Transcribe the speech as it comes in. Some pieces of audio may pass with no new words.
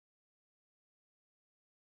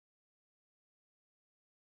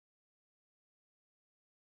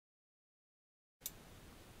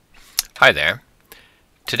Hi there.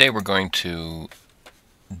 Today we're going to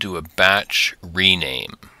do a batch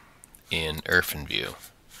rename in Irfanview.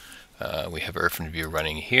 We have Irfanview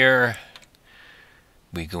running here.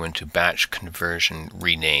 We go into batch conversion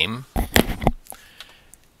rename,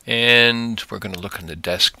 and we're going to look on the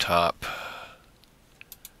desktop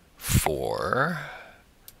for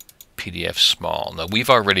PDF small. Now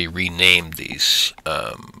we've already renamed these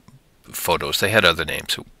photos. They had other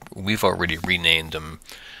names. So we've already renamed them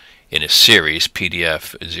in a series,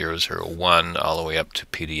 PDF 001 all the way up to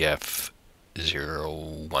PDF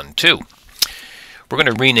 012. We're going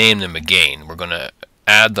to rename them again. We're going to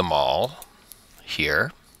add them all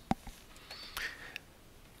here.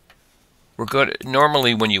 We're going to,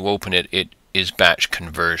 normally when you open it, it is batch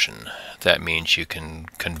conversion. That means you can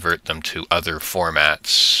convert them to other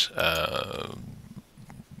formats.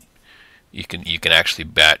 You can actually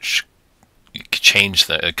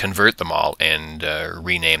convert them all and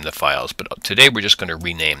rename the files, but today we're just going to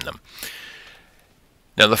rename them.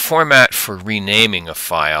 Now the format for renaming a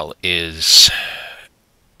file is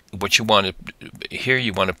what you want to, here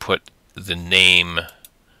you want to put the name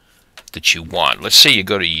that you want. Let's say you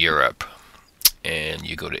go to Europe and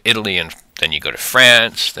you go to Italy, and then you go to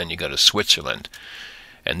France, then you go to Switzerland,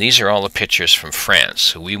 and these are all the pictures from France,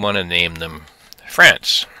 so we want to name them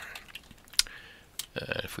France.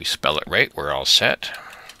 If we spell it right, we're all set.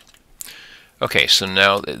 Okay, so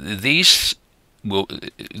now these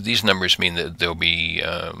numbers mean that there'll be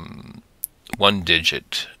one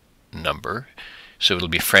digit number, so it'll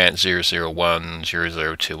be France 001,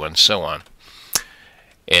 002, and so on.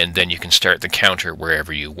 And then you can start the counter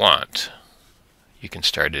wherever you want. You can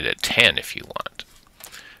start it at 10 if you want.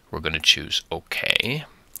 We're going to choose OK.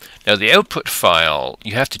 Now the output file,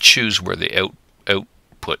 you have to choose where the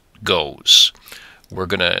output goes.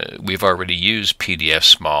 We've already used PDF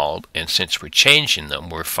small, and since we're changing them,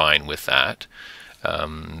 we're fine with that.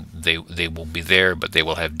 They will be there, but they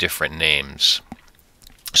will have different names.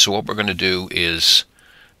 So what we're going to do is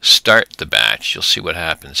start the batch. You'll see what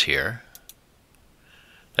happens here.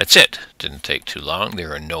 That's it. Didn't take too long.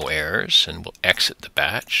 There are no errors, and we'll exit the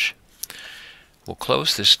batch. We'll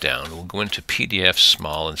close this down. We'll go into PDF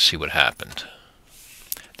small and see what happened.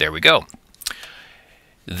 There we go.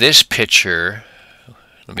 This picture,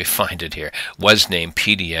 let me find it here, was named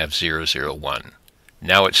PDF 001.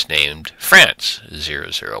 Now it's named France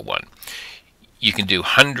 001. You can do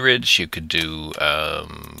hundreds, you could do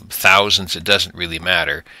thousands, it doesn't really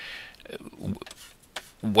matter.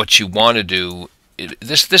 What you want to do,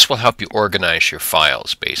 this will help you organize your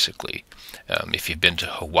files basically. If you've been to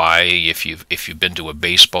Hawaii, if you've been to a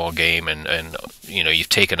baseball game, and you know, you've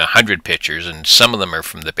taken 100 pictures, and some of them are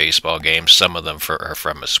from the baseball game, some of them are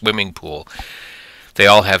from a swimming pool. They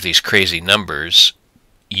all have these crazy numbers.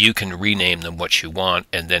 You can rename them what you want,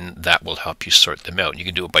 and then that will help you sort them out. You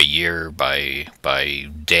can do it by year, by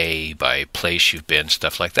day, by place you've been,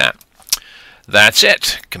 stuff like that. That's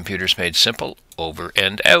it. Computers Made Simple, over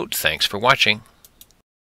and out. Thanks for watching.